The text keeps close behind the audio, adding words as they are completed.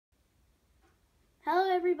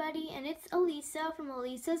everybody, and it's Alisa from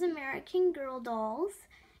Alisa's American Girl Dolls,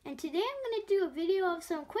 and today I'm going to do a video of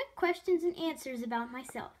some quick questions and answers about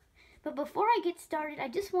myself. But before I get started, I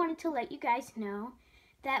just wanted to let you guys know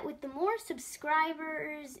that with the more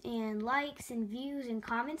subscribers and likes and views and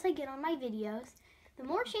comments I get on my videos, the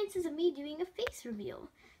more chances of me doing a face reveal.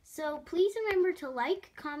 So please remember to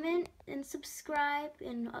like, comment, and subscribe,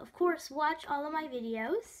 and of course watch all of my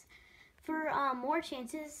videos for more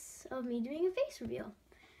chances of me doing a face reveal.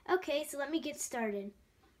 Okay, so let me get started.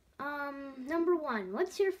 Number 1,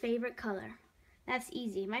 what's your favorite color? That's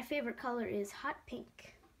easy. My favorite color is hot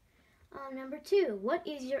pink. Number 2, what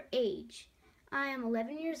is your age? I am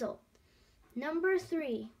 11 years old. Number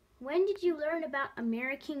 3, when did you learn about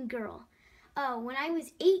American Girl? Oh, when I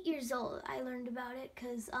was 8 years old, I learned about it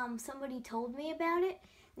because somebody told me about it.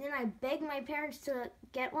 And then I begged my parents to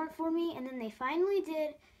get one for me, and then they finally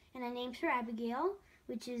did. And I named her Abigail,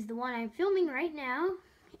 which is the one I'm filming right now.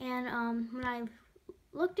 And when I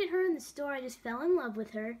looked at her in the store, I just fell in love with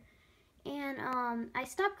her. And I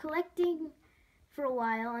stopped collecting for a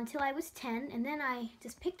while until I was 10, and then I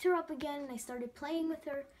just picked her up again and I started playing with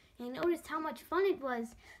her, and I noticed how much fun it was,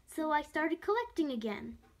 so I started collecting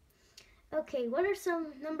again. Okay,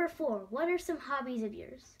 number 4, what are some hobbies of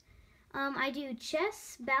yours? I do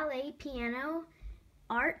chess, ballet, piano,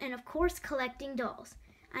 art, and of course collecting dolls.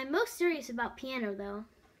 I'm most serious about piano though.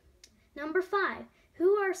 Number 5,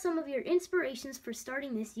 who are some of your inspirations for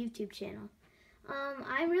starting this YouTube channel?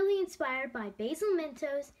 I'm really inspired by Basil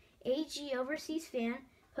Mentos, AG Overseas Fan,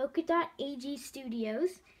 Polka Dot AG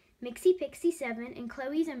Studios, Mixie Pixie 7, and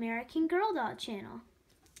Chloe's American Girl Doll channel.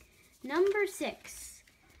 Number 6,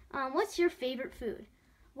 what's your favorite food?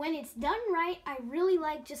 When it's done right, I really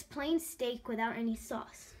like just plain steak without any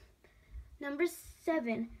sauce. Number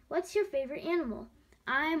 7, what's your favorite animal?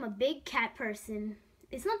 I'm a big cat person.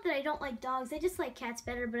 It's not that I don't like dogs, I just like cats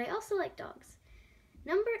better, but I also like dogs.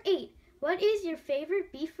 Number 8, what is your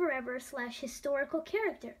favorite Be Forever / historical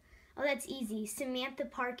character? Oh, that's easy, Samantha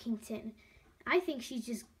Parkington. I think she's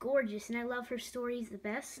just gorgeous and I love her stories the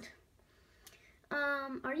best.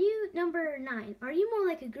 Number 9, are you more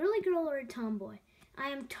like a girly girl or a tomboy? I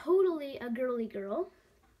am totally a girly girl.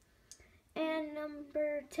 And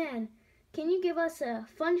number 10, can you give us a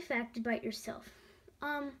fun fact about yourself?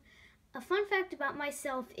 A fun fact about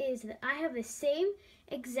myself is that I have the same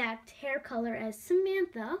exact hair color as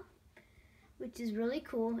Samantha, which is really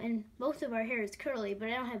cool, and both of our hair is curly, but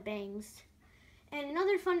I don't have bangs. And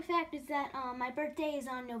another fun fact is that my birthday is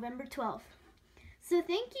on November 12th. So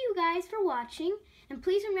thank you guys for watching, and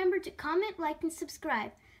please remember to comment, like, and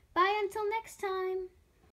subscribe. Bye until next time.